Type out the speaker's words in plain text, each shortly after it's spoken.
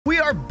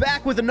are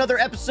back with another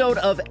episode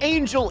of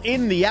Angel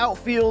in the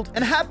Outfield,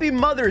 and happy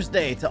Mother's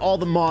Day to all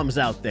the moms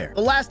out there.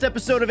 The last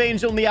episode of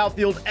Angel in the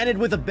Outfield ended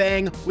with a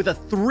bang with a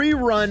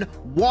 3-run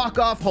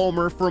walk-off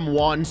homer from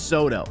Juan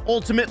Soto,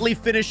 ultimately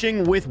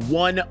finishing with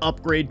 1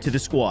 upgrade to the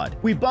squad.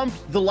 We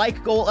bumped the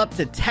like goal up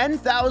to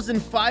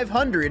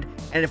 10,500,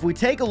 and if we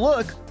take a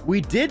look, we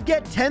did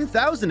get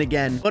 10,000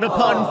 again, but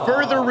upon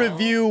further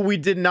review, we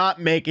did not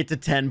make it to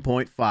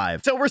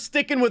 10.5. So we're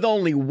sticking with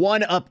only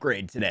 1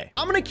 upgrade today.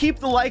 I'm gonna keep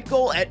the like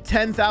goal at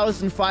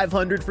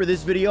 10,500 for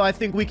this video. I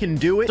think we can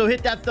do it. So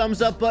hit that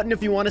thumbs up button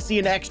if you want to see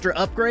an extra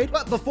upgrade.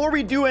 But before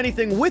we do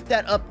anything with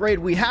that upgrade,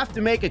 we have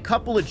to make a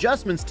couple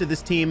adjustments to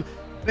this team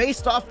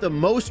based off the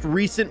most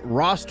recent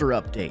roster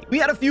update. We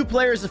had a few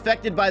players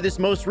affected by this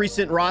most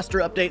recent roster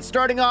update,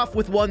 starting off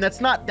with one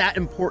that's not that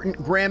important.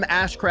 Graham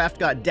Ashcraft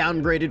got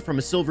downgraded from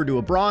a silver to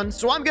a bronze,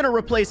 so I'm gonna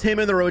replace him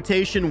in the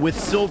rotation with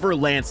silver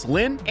Lance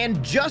Lynn.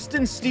 And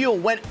Justin Steele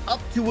went up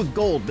to a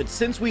gold, but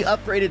since we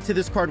upgraded to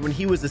this card when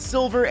he was a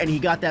silver and he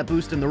got that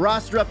boost in the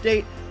roster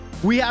update,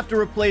 we have to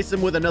replace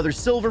him with another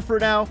silver for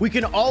now. We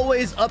can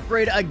always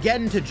upgrade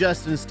again to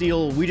Justin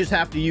Steele. We just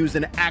have to use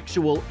an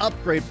actual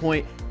upgrade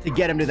point to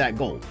get him to that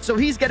goal. So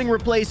he's getting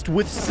replaced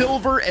with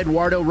silver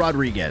Eduardo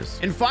Rodriguez.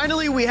 And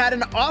finally, we had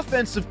an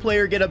offensive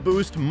player get a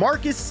boost.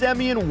 Marcus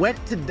Semien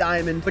went to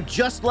diamond, but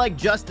just like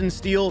Justin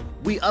Steele,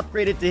 we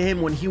upgraded to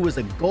him when he was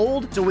a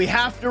gold. So we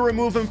have to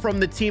remove him from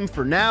the team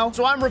for now.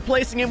 So I'm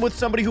replacing him with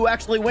somebody who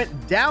actually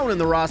went down in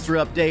the roster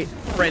update,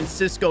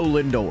 Francisco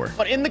Lindor.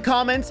 But in the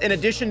comments, in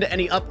addition to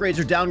any upgrades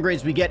or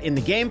downgrades we get in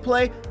the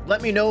gameplay,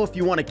 let me know if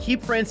you want to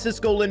keep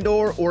Francisco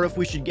Lindor or if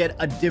we should get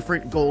a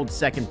different gold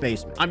second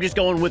baseman. I'm just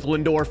going with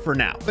Lindor for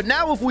now. But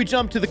now if we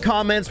jump to the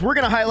comments, we're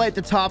going to highlight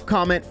the top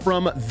comment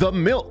from The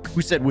Milk,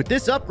 who said, with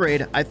this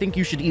upgrade, I think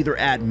you should either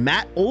add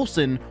Matt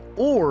Olson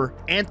or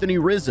Anthony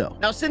Rizzo.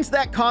 Now, since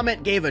that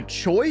comment gave a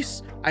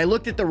choice, I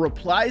looked at the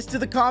replies to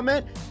the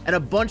comment and a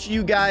bunch of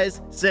you guys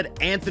said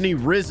Anthony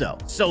Rizzo.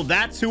 So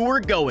that's who we're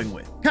going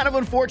with. Kind of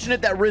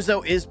unfortunate that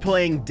Rizzo is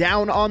playing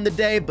down on the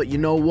day, but you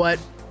know what?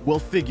 We'll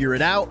figure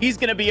it out. He's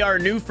going to be our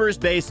new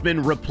first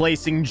baseman,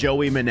 replacing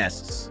Joey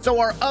Meneses. So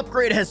our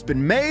upgrade has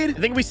been made. I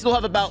think we still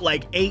have about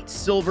like 8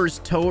 silvers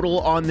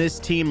total on this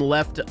team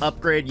left to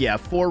upgrade. Yeah,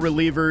 4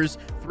 relievers,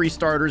 3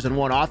 starters, and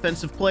 1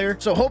 offensive player.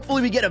 So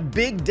hopefully we get a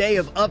big day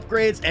of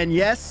upgrades. And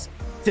yes,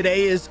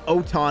 today is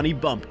Ohtani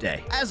Bump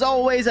Day. As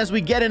always, as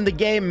we get in the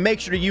game, make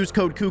sure to use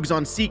code KOOGS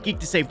on SeatGeek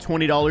to save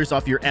 $20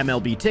 off your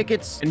MLB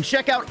tickets. And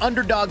check out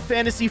Underdog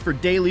Fantasy for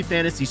daily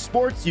fantasy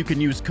sports. You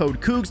can use code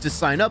KOOGS to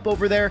sign up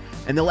over there,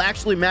 and they'll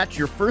actually match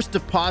your first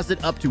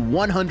deposit up to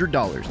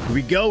 $100. Here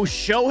we go.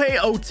 Shohei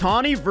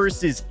Ohtani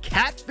versus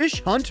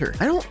Catfish Hunter.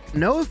 I don't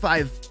know if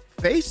I've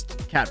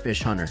faced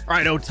Catfish Hunter. All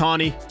right,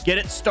 Ohtani, get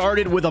it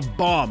started with a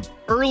bomb.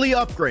 Early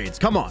upgrades.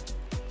 Come on.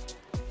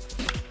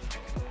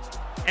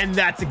 And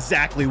that's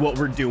exactly what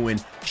we're doing.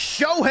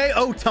 Shohei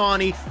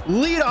Ohtani,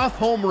 leadoff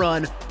home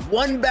run,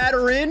 1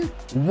 batter in,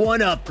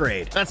 1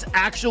 upgrade. That's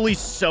actually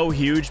so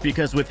huge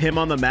because with him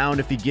on the mound,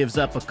 if he gives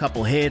up a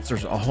couple hits or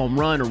a home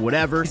run or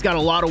whatever, he's got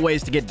a lot of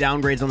ways to get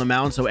downgrades on the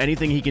mound. So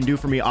anything he can do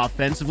for me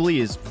offensively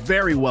is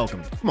very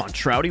welcome. Come on,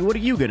 Trouty, what are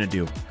you gonna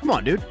do? Come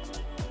on, dude.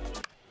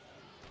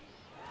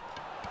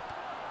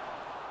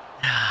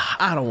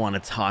 I don't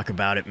want to talk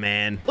about it,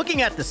 man.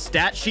 Looking at the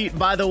stat sheet,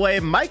 by the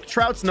way, Mike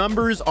Trout's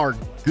numbers are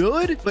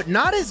good, but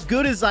not as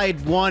good as I'd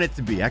want it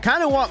to be. I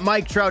kind of want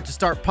Mike Trout to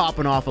start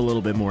popping off a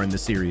little bit more in the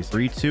series.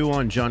 3-2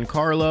 on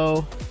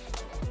Giancarlo.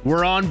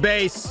 We're on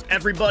base.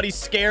 Everybody's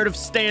scared of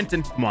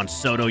Stanton. Come on,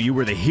 Soto. You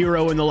were the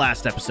hero in the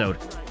last episode.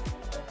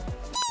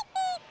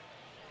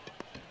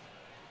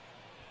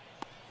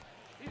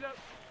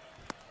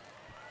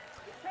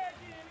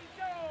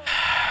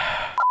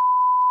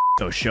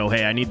 So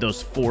Shohei, I need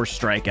those 4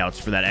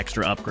 strikeouts for that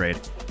extra upgrade.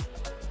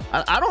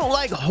 I don't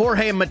like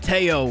Jorge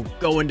Mateo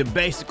going to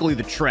basically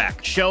the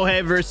track.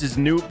 Shohei versus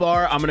Newt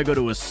Bar. I'm going to go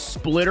to a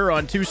splitter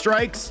on 2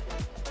 strikes.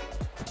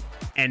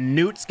 And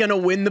Newt's going to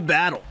win the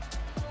battle.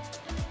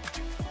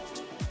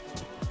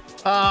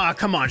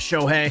 Come on,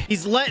 Shohei.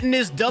 He's letting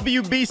his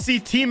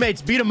WBC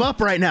teammates beat him up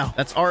right now.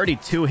 That's already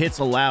 2 hits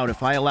allowed.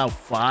 If I allow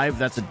 5,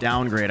 that's a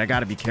downgrade. I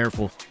got to be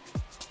careful.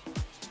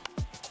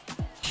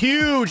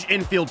 Huge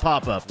infield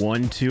pop-up.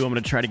 1-2. I'm going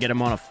to try to get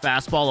him on a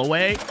fastball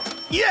away.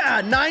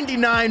 Yeah,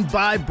 99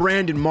 by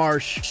Brandon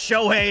Marsh.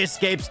 Shohei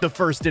escapes the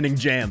first inning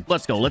jam.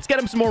 Let's go. Let's get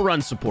him some more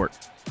run support.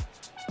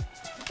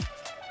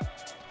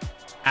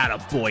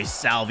 Attaboy,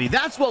 Salvi.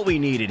 That's what we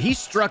needed. He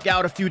struck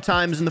out a few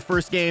times in the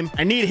first game.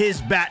 I need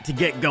his bat to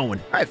get going.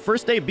 All right,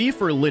 first AB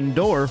for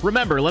Lindor.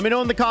 Remember, let me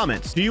know in the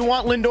comments. Do you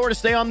want Lindor to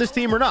stay on this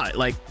team or not?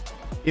 Like,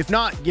 if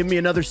not, give me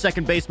another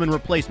second baseman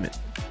replacement.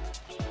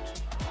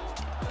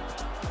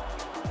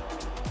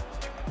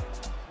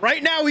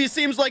 Right now, he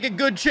seems like a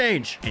good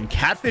change. And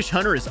Catfish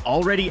Hunter is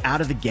already out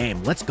of the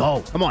game. Let's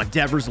go. Come on,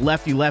 Devers,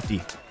 lefty.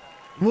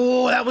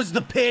 Oh, that was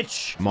the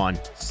pitch. Come on,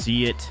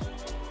 see it.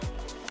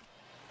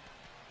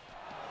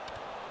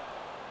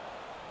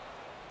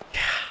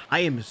 I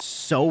am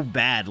so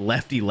bad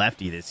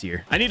lefty-lefty this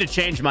year. I need to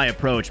change my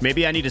approach.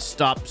 Maybe I need to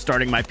stop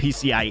starting my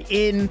PCI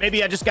in.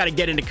 Maybe I just got to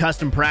get into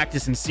custom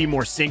practice and see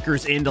more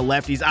sinkers into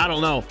lefties. I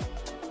don't know.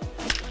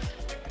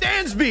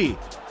 Dansby!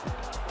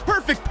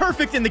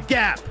 Perfect in the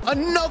gap.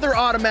 Another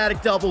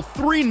automatic double,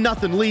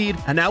 3-0 lead.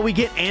 And now we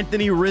get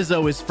Anthony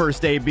Rizzo his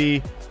first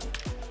AB.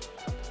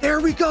 There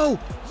we go.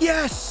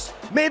 Yes.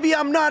 Maybe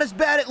I'm not as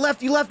bad at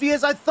lefty-lefty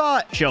as I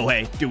thought.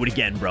 Shohei, do it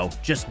again, bro.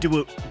 Just do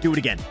it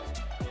again.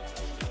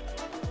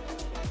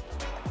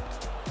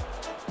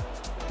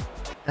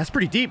 That's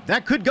pretty deep.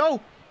 That could go.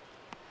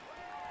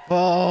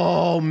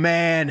 Oh,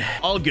 man.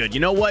 All good. You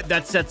know what?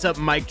 That sets up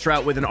Mike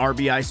Trout with an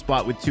RBI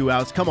spot with 2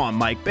 outs. Come on,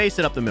 Mike. Base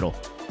it up the middle.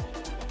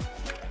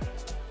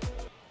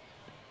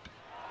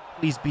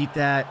 Please beat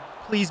that.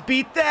 Please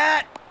beat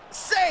that.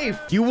 Safe.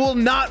 You will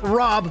not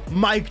rob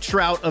Mike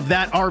Trout of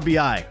that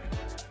RBI.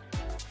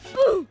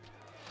 Woo.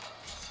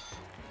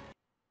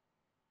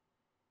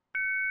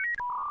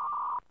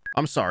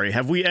 I'm sorry.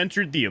 Have we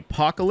entered the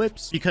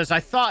apocalypse? Because I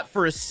thought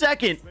for a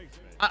second,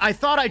 I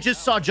thought I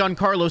just saw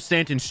Giancarlo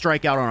Stanton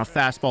strike out on a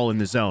fastball in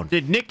the zone.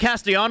 Did Nick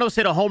Castellanos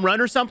hit a home run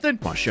or something?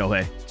 Come on,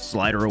 Shohei.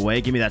 Slider away.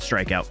 Give me that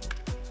strikeout.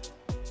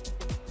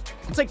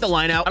 I'll take the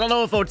line out. I don't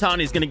know if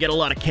Ohtani's going to get a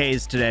lot of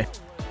Ks today.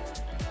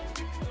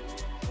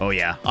 Oh,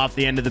 yeah. Off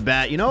the end of the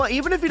bat. You know what?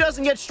 Even if he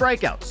doesn't get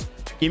strikeouts,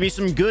 give me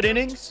some good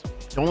innings.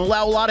 Don't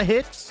allow a lot of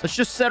hits. Let's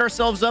just set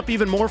ourselves up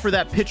even more for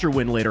that pitcher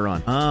win later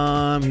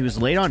on. He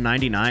was late on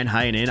 99,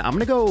 high and in. I'm going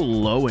to go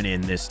low and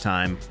in this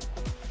time.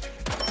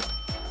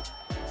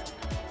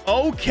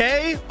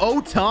 Okay,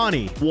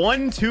 Ohtani.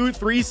 1, 2,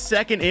 3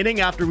 second inning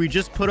after we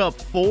just put up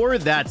 4.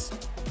 That's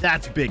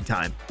big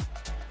time.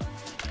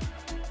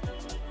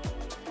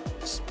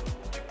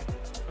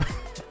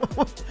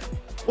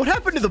 What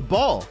happened to the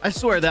ball? I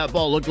swear that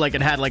ball looked like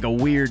it had like a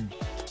weird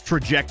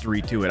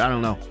trajectory to it. I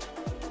don't know.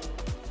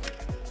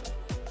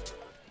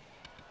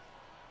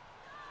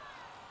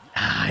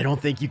 I don't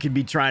think you can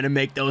be trying to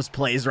make those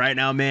plays right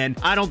now, man.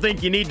 I don't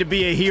think you need to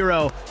be a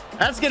hero.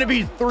 That's going to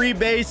be 3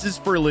 bases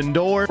for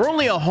Lindor. We're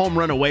only a home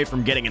run away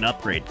from getting an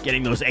upgrade,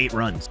 getting those 8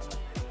 runs.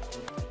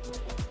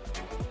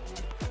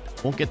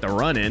 Won't get the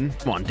run in.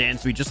 Come on,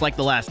 Dansby, just like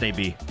the last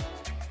AB.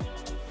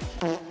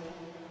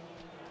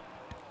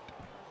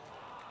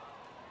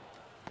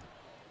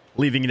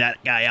 Leaving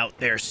that guy out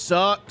there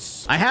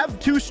sucks. I have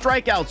 2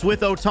 strikeouts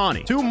with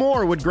Ohtani. 2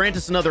 more would grant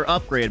us another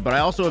upgrade, but I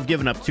also have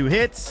given up 2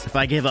 hits. If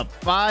I give up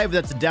 5,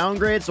 that's a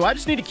downgrade. So I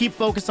just need to keep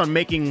focused on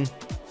making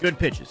good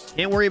pitches.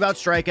 Can't worry about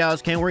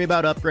strikeouts. Can't worry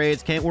about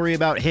upgrades. Can't worry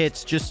about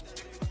hits.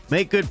 Just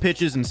make good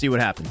pitches and see what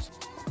happens.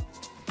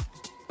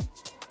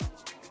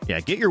 Yeah,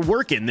 get your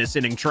work in this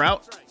inning,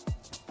 Trout.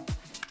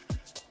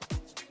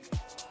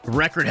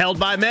 Record held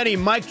by many.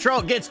 Mike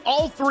Trout gets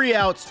all 3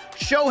 outs.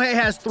 Shohei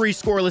has 3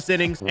 scoreless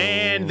innings,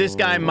 and this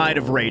guy might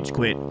have rage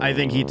quit. I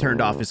think he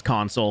turned off his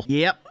console.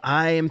 Yep,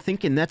 I am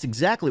thinking that's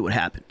exactly what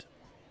happened.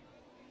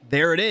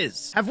 There it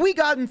is. Have we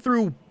gotten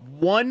through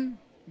 1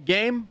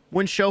 game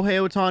when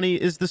Shohei Ohtani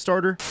is the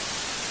starter?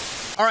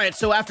 All right,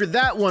 so after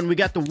that one, we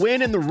got the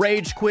win and the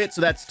rage quit,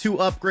 so that's 2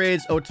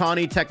 upgrades.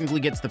 Ohtani technically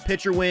gets the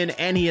pitcher win,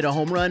 and he hit a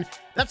home run.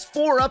 That's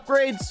 4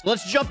 upgrades.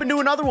 Let's jump into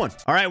another one.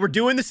 All right, we're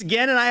doing this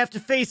again, and I have to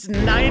face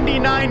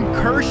 99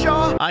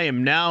 Kershaw. I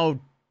am now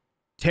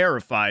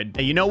terrified.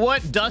 Hey, you know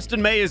what?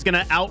 Dustin May is going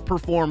to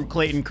outperform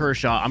Clayton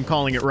Kershaw. I'm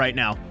calling it right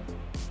now.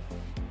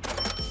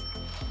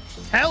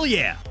 Hell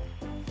yeah.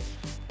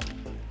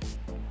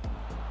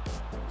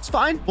 It's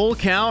fine. Full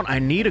count. I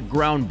need a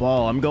ground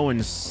ball. I'm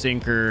going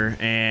sinker,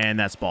 and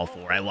that's ball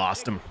 4. I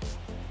lost him.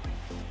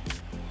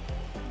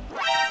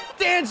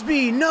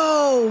 Dansby,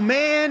 no,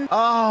 man.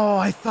 Oh,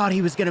 I thought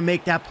he was going to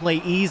make that play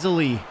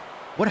easily.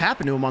 What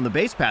happened to him on the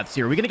base paths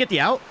here? Are we going to get the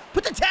out?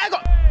 Put the tag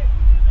on.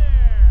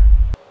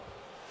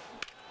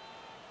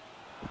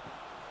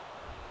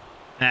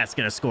 That's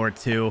going to score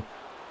 2.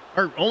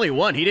 Or only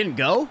 1. He didn't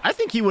go. I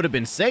think he would have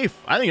been safe.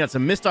 I think that's a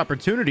missed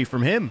opportunity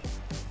from him.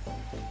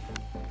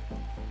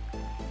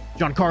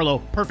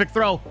 Giancarlo, perfect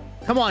throw.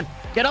 Come on,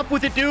 get up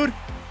with it, dude.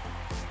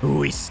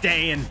 Ooh, he's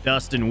staying.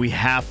 Dustin, we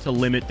have to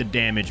limit the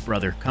damage,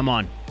 brother. Come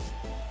on.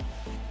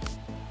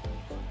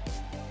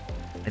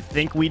 I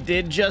think we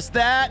did just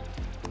that.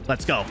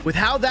 Let's go. With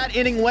how that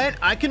inning went,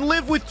 I can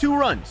live with 2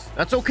 runs.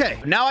 That's okay.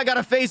 Now I got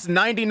to face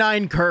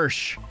 99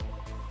 Kersh.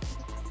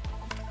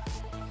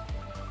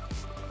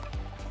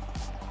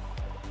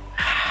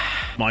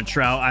 Come on,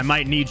 Trout. I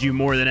might need you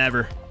more than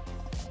ever.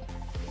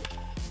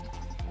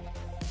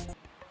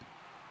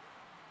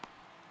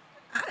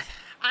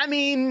 I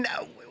mean,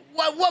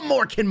 what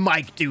more can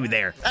Mike do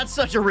there? That's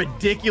such a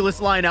ridiculous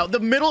line out. The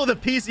middle of the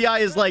PCI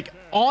is like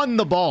on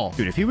the ball.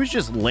 Dude, if he was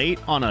just late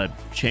on a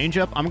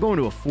changeup, I'm going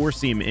to a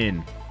 4-seam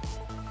in.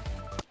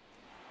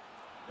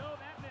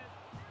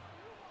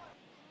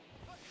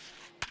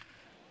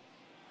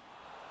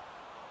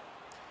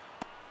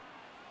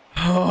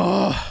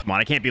 Oh, come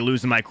on, I can't be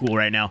losing my cool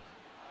right now.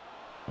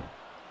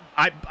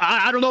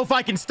 I don't know if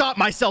I can stop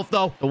myself,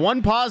 though. The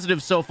one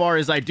positive so far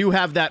is I do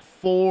have that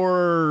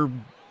 4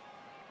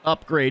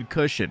 upgrade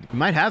cushion. We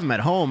might have him at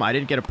home. I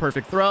didn't get a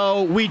perfect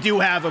throw. We do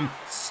have him.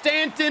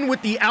 Stanton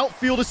with the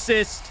outfield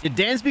assist. Did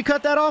Dansby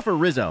cut that off or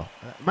Rizzo?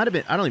 Might have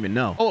been. I don't even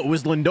know. Oh, it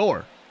was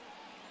Lindor.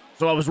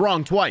 So I was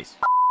wrong twice.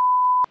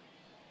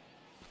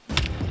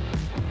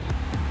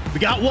 We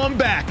got one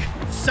back.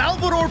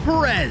 Salvador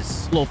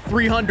Perez. Little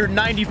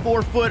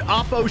 394-foot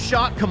oppo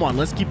shot. Come on,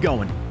 let's keep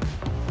going.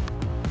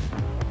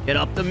 Get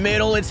up the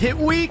middle. It's hit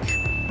weak.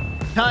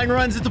 Tying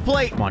runs at the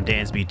plate. Come on,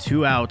 Dansby.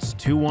 2 outs,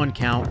 2-1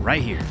 count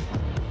right here.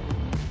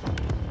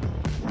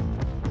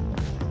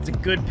 It's a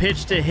good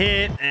pitch to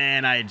hit,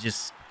 and I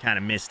just kind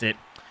of missed it.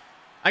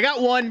 I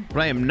got one,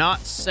 but I am not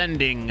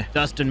sending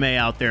Dustin May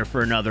out there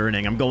for another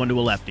inning. I'm going to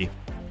a lefty.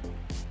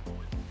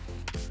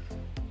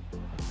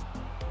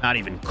 Not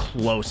even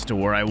close to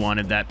where I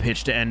wanted that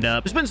pitch to end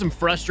up. There's been some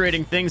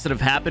frustrating things that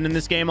have happened in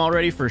this game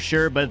already, for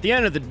sure, but at the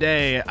end of the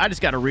day, I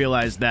just got to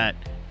realize that,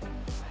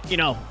 you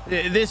know,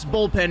 this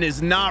bullpen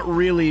is not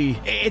really...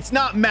 It's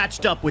not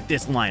matched up with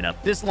this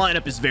lineup. This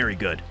lineup is very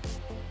good.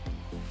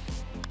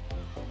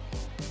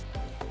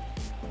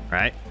 All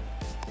right.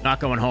 Not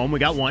going home. We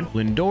got one.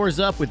 Lindor's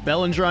up with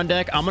Bellinger on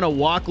deck. I'm going to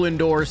walk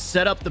Lindor,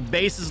 set up the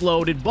bases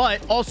loaded,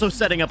 but also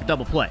setting up a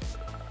double play.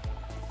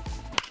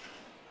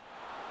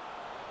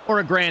 Or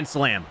a grand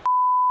slam.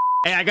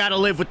 Hey, I got to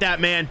live with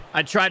that, man.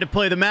 I tried to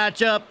play the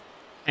matchup,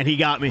 and he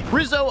got me.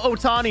 Rizzo,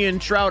 Ohtani,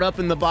 and Trout up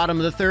in the bottom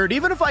of the third.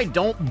 Even if I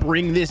don't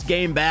bring this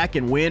game back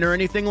and win or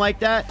anything like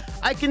that,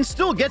 I can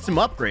still get some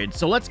upgrades,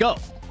 so let's go.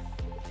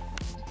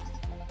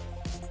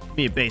 Give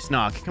me a base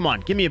knock. Come on,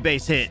 give me a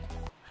base hit.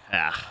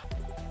 Ah.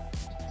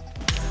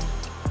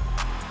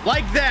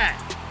 Like that.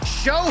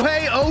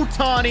 Shohei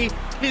Ohtani,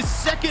 his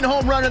second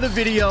home run of the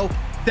video.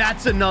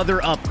 That's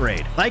another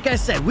upgrade. Like I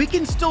said, we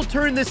can still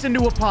turn this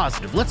into a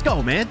positive. Let's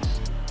go, man.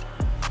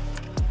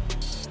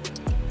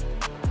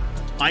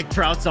 Mike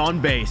Trout's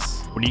on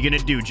base. What are you going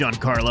to do,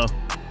 Giancarlo?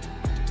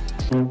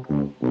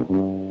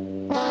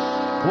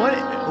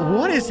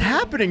 What is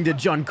happening to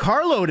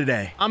Giancarlo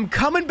today? I'm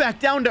coming back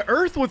down to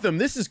earth with him.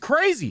 This is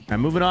crazy.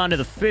 I'm moving on to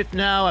the 5th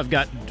now. I've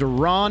got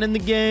Duran in the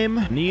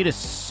game. Need a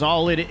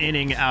solid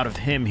inning out of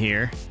him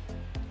here.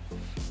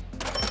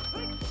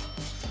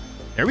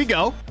 There we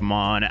go. Come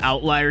on,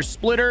 outlier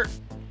splitter.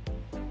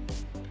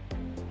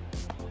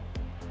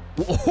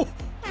 Whoa.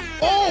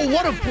 Oh,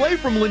 what a play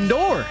from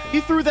Lindor.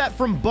 He threw that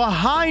from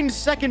behind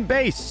second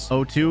base.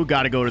 0-2,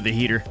 got to go to the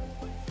heater.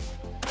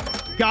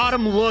 Got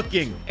him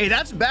looking. Hey,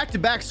 that's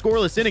back-to-back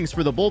scoreless innings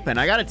for the bullpen.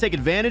 I got to take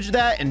advantage of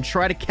that and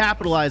try to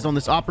capitalize on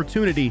this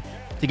opportunity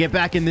to get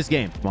back in this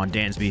game. Come on,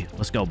 Dansby.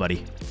 Let's go,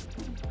 buddy.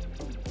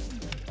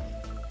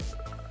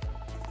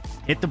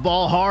 Hit the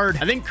ball hard.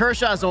 I think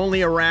Kershaw's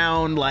only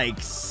around like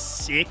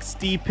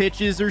 60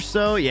 pitches or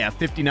so. Yeah,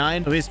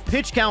 59. So his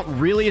pitch count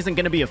really isn't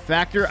going to be a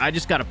factor. I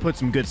just got to put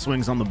some good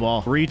swings on the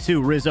ball.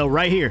 3-2 Rizzo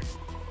right here.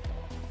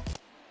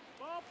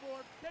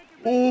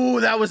 Ooh,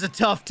 that was a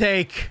tough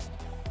take.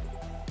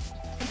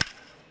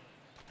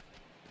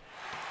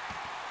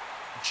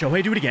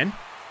 Shohei, do it again.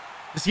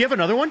 Does he have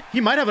another one?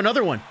 He might have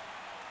another one.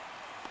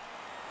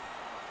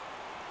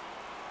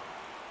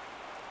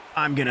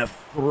 I'm going to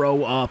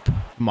throw up.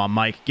 Come on,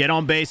 Mike. Get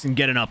on base and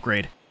get an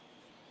upgrade.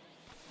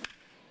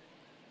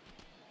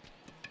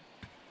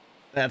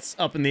 That's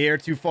up in the air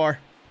too far.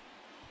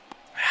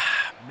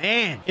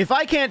 Man, if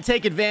I can't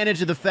take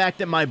advantage of the fact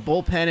that my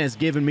bullpen has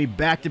given me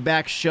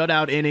back-to-back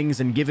shutout innings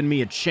and given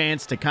me a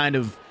chance to kind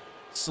of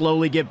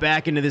slowly get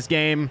back into this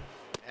game,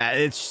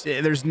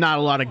 there's not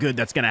a lot of good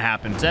that's going to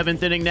happen.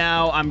 7th inning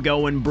now. I'm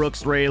going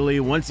Brooks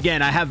Raley. Once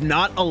again, I have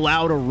not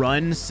allowed a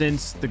run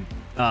since the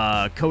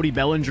Cody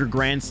Bellinger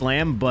grand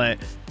slam, but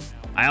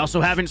I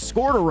also haven't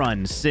scored a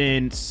run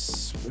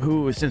since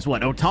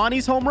what?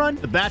 Ohtani's home run?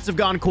 The bats have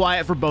gone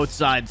quiet for both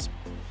sides.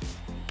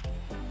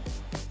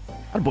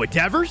 Oh boy,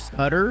 Devers.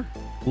 Cutter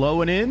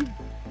blowing in.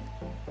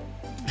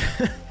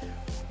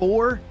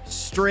 4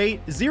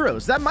 straight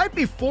zeros. That might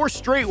be 4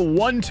 straight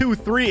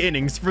 1-2-3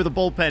 innings for the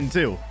bullpen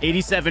too.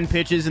 87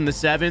 pitches in the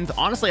 7th.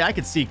 Honestly, I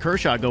could see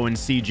Kershaw going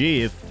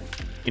CG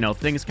if, you know,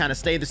 things kind of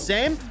stay the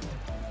same,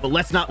 but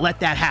let's not let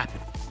that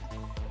happen.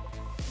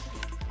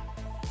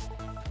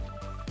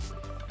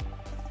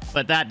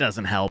 But that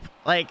doesn't help.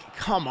 Like,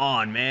 come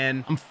on,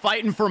 man. I'm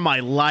fighting for my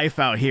life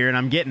out here, and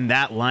I'm getting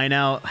that line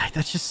out.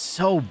 That's just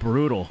so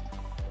brutal.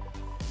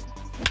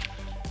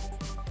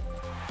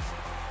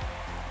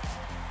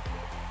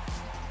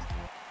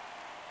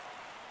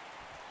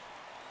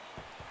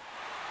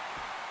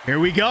 Here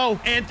we go.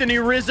 Anthony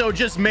Rizzo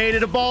just made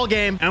it a ball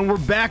game, and we're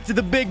back to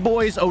the big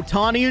boys,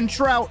 Ohtani and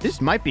Trout. This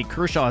might be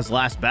Kershaw's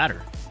last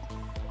batter.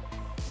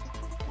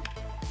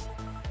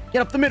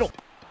 Get up the middle.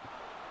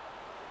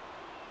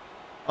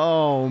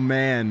 Oh,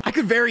 man. I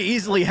could very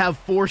easily have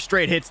 4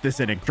 straight hits this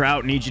inning.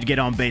 Trout needs you to get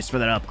on base for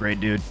that upgrade,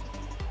 dude.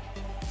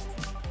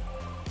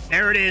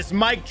 There it is.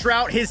 Mike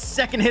Trout, his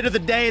 2nd hit of the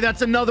day.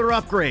 That's another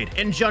upgrade.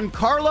 And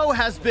Giancarlo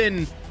has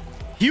been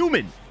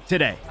human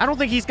today. I don't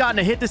think he's gotten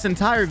a hit this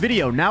entire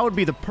video. Now would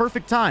be the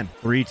perfect time.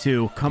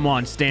 3-2. Come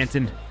on,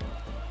 Stanton.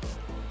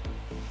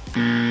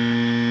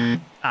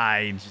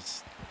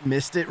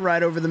 Missed it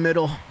right over the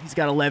middle. He's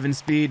got 11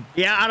 speed.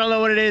 Yeah, I don't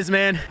know what it is,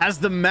 man. Has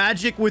the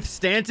magic with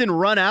Stanton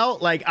run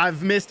out? Like,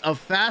 I've missed a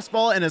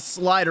fastball and a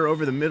slider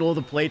over the middle of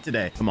the plate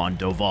today. Come on,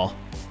 Doval.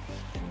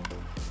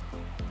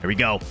 There we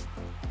go.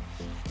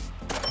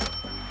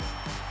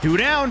 2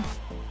 down.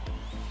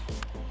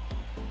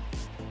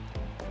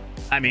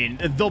 I mean,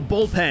 the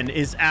bullpen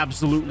is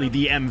absolutely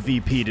the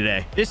MVP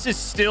today. This is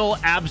still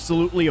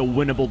absolutely a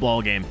winnable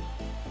ball game.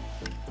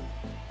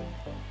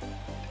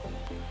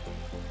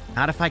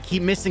 Not if I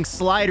keep missing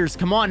sliders.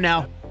 Come on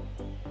now.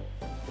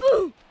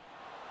 Woo.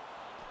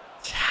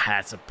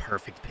 That's a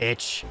perfect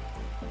pitch.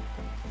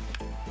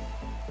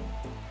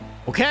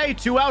 Okay,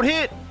 2-out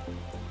hit.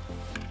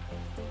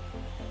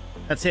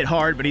 That's hit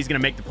hard, but he's going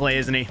to make the play,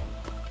 isn't he?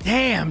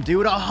 Damn,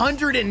 dude,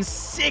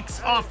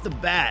 106 off the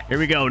bat. Here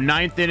we go,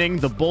 9th inning.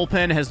 The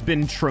bullpen has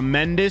been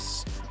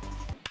tremendous.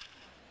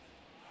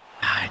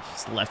 I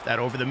just left that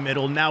over the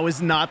middle. Now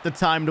is not the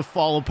time to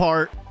fall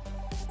apart.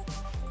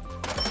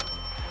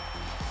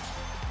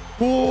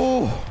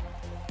 Ooh.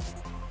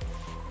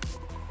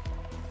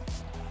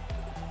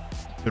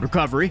 Good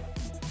recovery.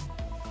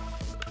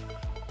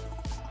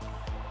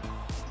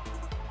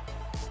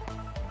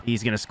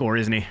 He's going to score,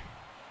 isn't he?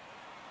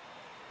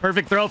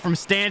 Perfect throw from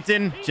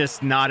Stanton.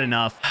 Just not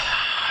enough.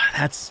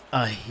 That's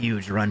a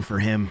huge run for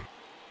him.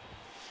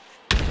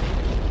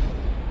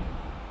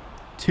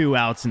 2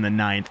 outs in the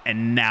 9th,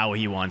 and now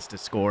he wants to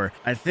score.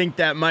 I think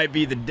that might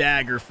be the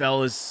dagger,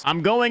 fellas.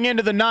 I'm going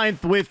into the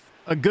 9th with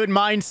a good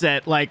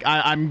mindset. Like,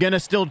 I'm gonna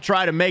still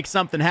try to make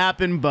something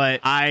happen, but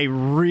I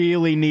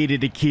really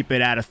needed to keep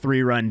it at a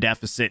 3-run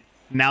deficit.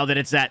 Now that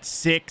it's at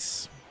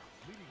 6,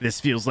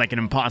 this feels like an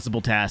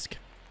impossible task.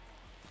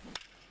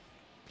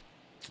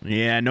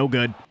 Yeah, no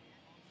good.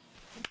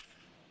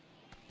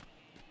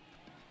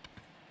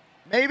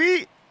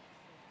 Maybe.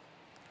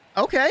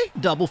 Okay,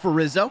 double for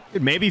Rizzo.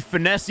 Could maybe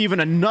finesse even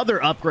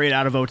another upgrade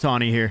out of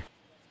Ohtani here.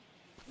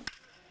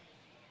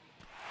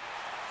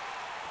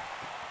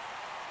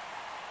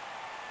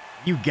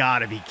 You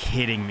gotta be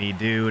kidding me,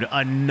 dude.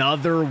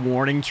 Another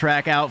warning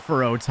track out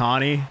for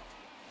Ohtani.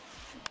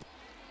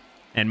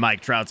 And Mike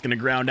Trout's gonna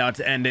ground out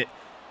to end it.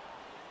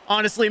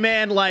 Honestly,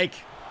 man, like,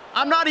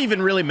 I'm not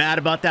even really mad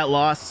about that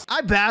loss. I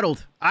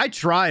battled. I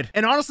tried.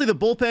 And honestly, the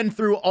bullpen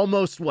threw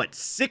almost, what,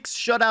 6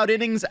 shutout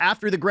innings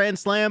after the grand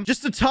slam.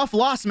 Just a tough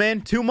loss,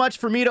 man. Too much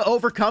for me to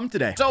overcome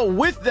today. So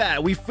with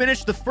that, we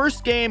finished the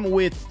first game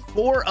with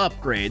 4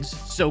 upgrades.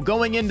 So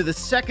going into the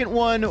second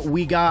one,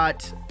 we got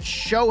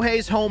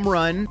Shohei's home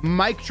run.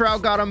 Mike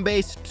Trout got on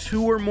base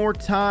 2 or more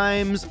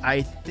times.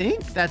 I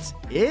think that's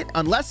it,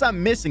 unless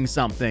I'm missing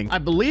something. I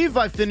believe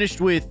I finished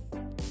with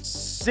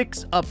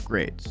 6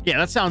 upgrades. Yeah,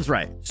 that sounds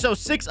right. So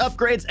 6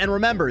 upgrades, and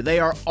remember, they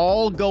are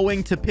all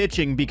going to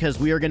pitching because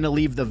we are going to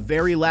leave the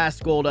very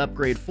last gold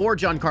upgrade for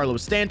Giancarlo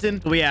Stanton.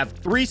 So we have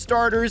 3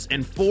 starters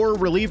and 4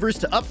 relievers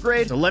to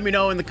upgrade. So let me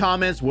know in the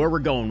comments where we're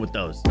going with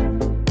those.